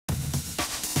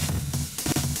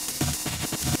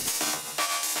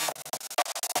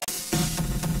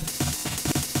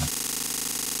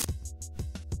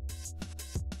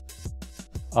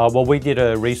Well, we did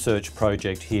a research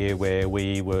project here where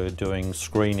we were doing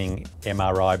screening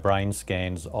MRI brain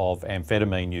scans of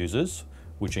amphetamine users,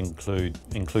 which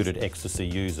included ecstasy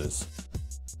users.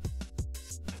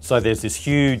 So there's this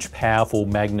huge, powerful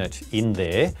magnet in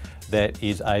there that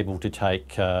is able to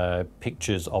take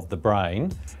pictures of the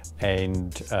brain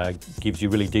and gives you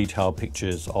really detailed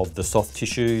pictures of the soft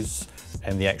tissues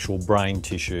and the actual brain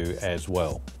tissue as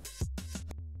well.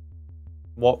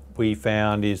 What we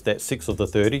found is that 6 of the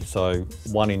 30, so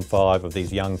 1 in 5 of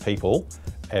these young people,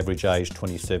 average age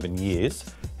 27 years,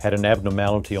 had an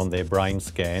abnormality on their brain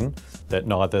scan that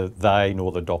neither they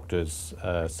nor the doctors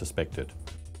suspected.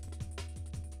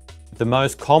 The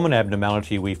most common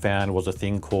abnormality we found was a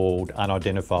thing called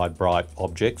unidentified bright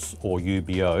objects, or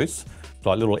UBOs,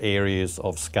 like little areas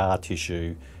of scar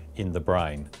tissue in the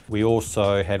brain. We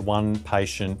also had one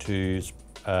patient whose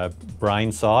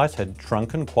brain size had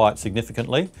shrunken quite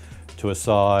significantly to a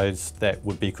size that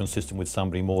would be consistent with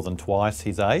somebody more than twice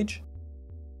his age.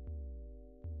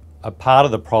 A part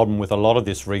of the problem with a lot of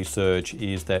this research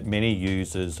is that many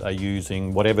users are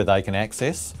using whatever they can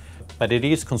access, but it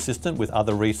is consistent with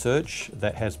other research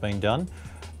that has been done.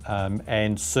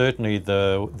 And certainly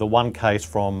the one case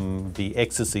from the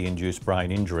ecstasy-induced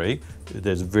brain injury,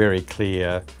 there's very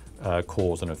clear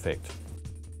cause and effect.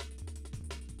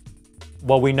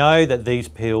 Well, we know that these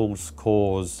pills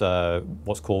cause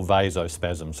what's called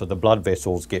vasospasm, so the blood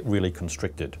vessels get really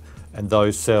constricted, and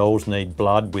those cells need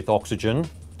blood with oxygen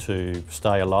to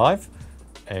stay alive,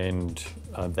 and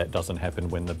that doesn't happen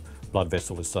when the blood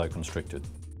vessel is so constricted.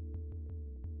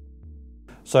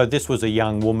 So this was a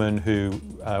young woman who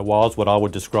was what I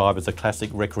would describe as a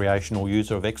classic recreational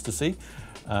user of ecstasy,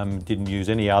 didn't use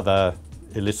any other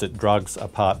illicit drugs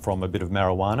apart from a bit of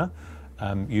marijuana.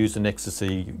 Used an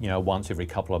ecstasy, once every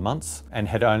couple of months, and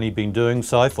had only been doing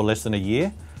so for less than a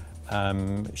year.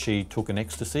 She took an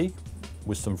ecstasy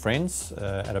with some friends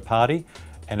at a party,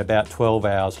 and about 12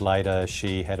 hours later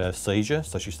she had a seizure,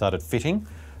 so she started fitting,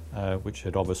 which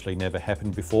had obviously never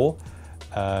happened before,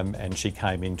 and she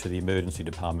came into the emergency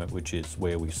department, which is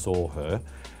where we saw her,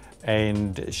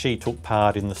 and she took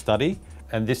part in the study.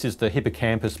 And this is the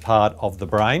hippocampus part of the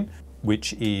brain,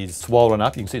 which is swollen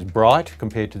up. You can see it's bright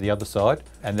compared to the other side,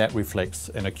 and that reflects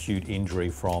an acute injury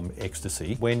from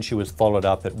ecstasy. When she was followed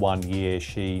up at 1 year,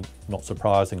 she, not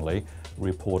surprisingly,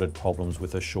 reported problems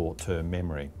with a short-term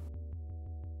memory.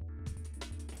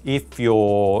 If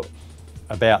you're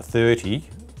about 30,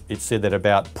 it's said that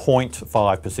about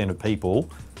 0.5% of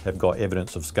people have got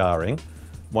evidence of scarring.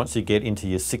 Once you get into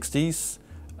your 60s,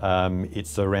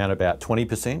 it's around about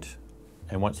 20%.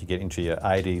 And once you get into your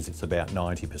 80s, it's about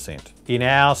 90%. In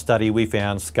our study, we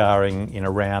found scarring in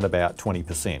around about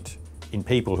 20% in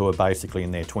people who are basically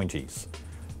in their 20s.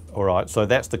 All right, so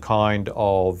that's the kind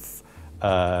of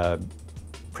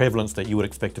prevalence that you would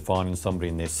expect to find in somebody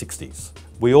in their 60s.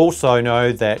 We also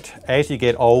know that as you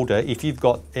get older, if you've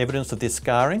got evidence of this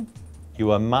scarring,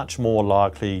 you are much more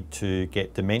likely to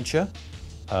get dementia,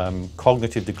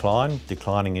 cognitive decline,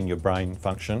 declining in your brain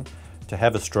function, to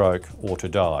have a stroke or to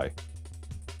die.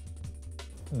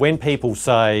 When people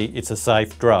say it's a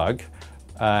safe drug,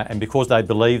 and because they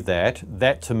believe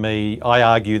that to me, I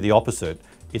argue the opposite.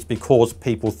 It's because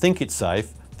people think it's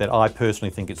safe that I personally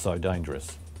think it's so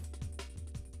dangerous.